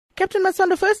Captain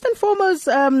Masondo, first and foremost,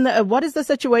 what is the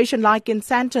situation like in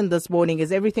Sandton this morning?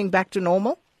 Is everything back to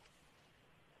normal?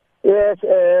 Yes,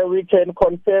 we can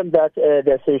confirm that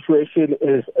the situation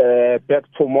is back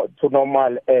to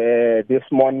normal this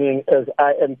morning. As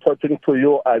I am talking to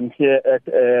you, I'm here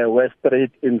at West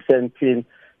Street in Sandton,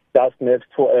 just next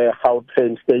to a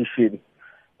Gauteng station.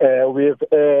 We've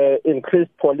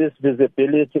increased police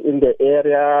visibility in the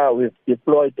area. We've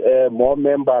deployed more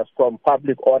members from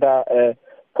public order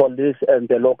police and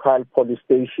the local police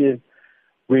station.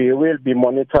 We will be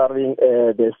monitoring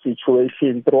the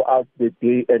situation throughout the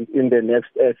day and in the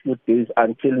next few days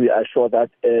until we are sure that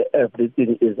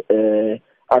everything is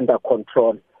under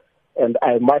control. And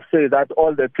I must say that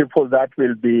all the people that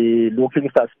will be looking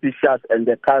suspicious and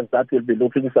the cars that will be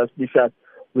looking suspicious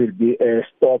will be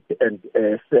stopped and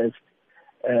searched.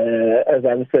 As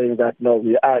I'm saying that now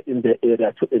we are in the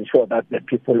area to ensure that the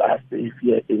people are safe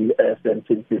here in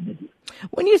Sandton CBD.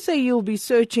 When you say you'll be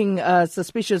searching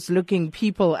suspicious-looking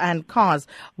people and cars,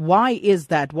 why is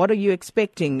that? What are you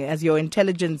expecting? Has your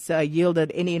intelligence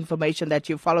yielded any information that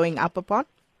you're following up upon?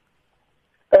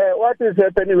 What is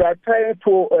happening? We are trying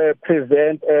to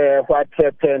prevent what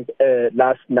happened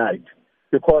last night,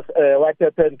 because what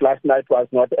happened last night was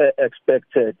not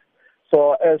expected.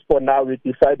 So as for now, we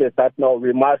decided that no,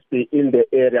 we must be in the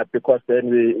area, because then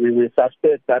we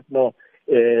suspect that no,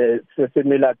 a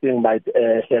similar thing might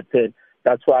happen.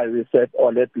 That's why we said,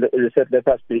 let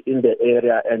us be in the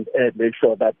area and make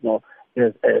sure that no,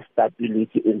 there's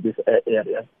stability in this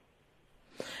area.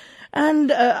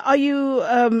 And are you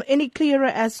any clearer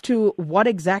as to what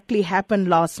exactly happened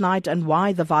last night and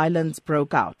why the violence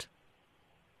broke out?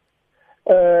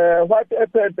 What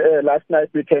happened last night,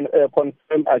 we can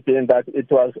confirm again that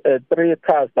it was 3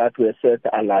 cars that were set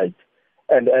alight.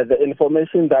 And the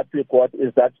information that we got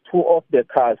is that 2 of the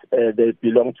cars, they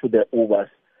belong to the Ubers,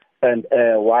 and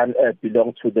 1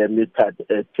 belong to the metered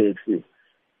taxi.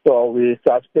 So we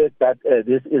suspect that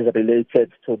this is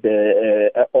related to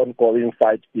the ongoing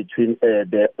fight between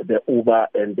the Uber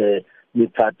and the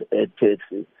metered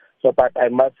taxi. So, but I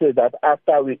must say that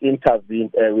after we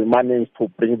intervened, we managed to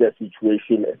bring the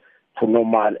situation to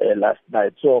normal last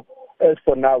night. So, as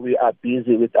for now, we are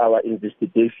busy with our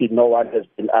investigation. No one has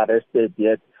been arrested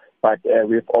yet, but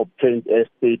we've obtained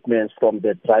statements from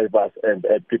the drivers and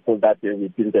people that are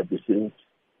within the vicinity.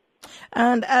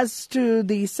 And as to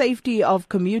the safety of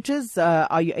commuters,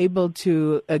 are you able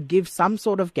to give some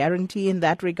sort of guarantee in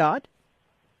that regard?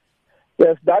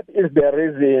 Yes, that is the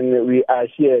reason we are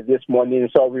here this morning.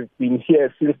 So we've been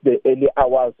here since the early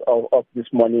hours of this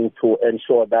morning to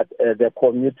ensure that the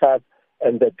commuters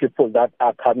and the people that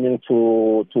are coming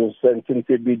to Sandton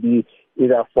CBD,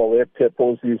 either for work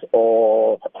purposes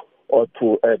or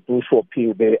to do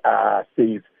shopping, they are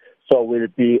safe. So we'll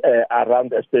be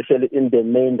around, especially in the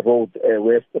main road,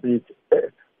 West Street,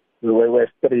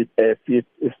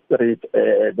 5th Street.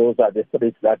 Those are the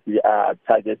streets that we are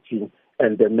targeting,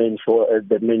 and the main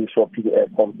shopping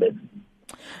complex.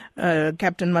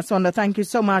 Captain Masondo, thank you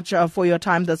so much for your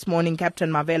time this morning.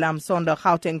 Captain Mavela Masondo,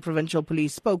 Gauteng Provincial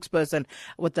Police spokesperson,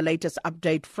 with the latest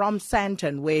update from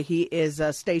Sandton, where he is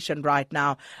stationed right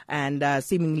now, and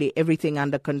seemingly everything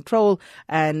under control,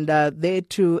 and there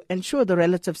to ensure the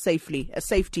relative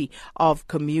safety of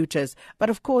commuters. But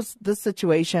of course, this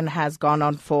situation has gone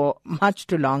on for much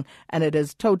too long, and it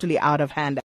is totally out of hand.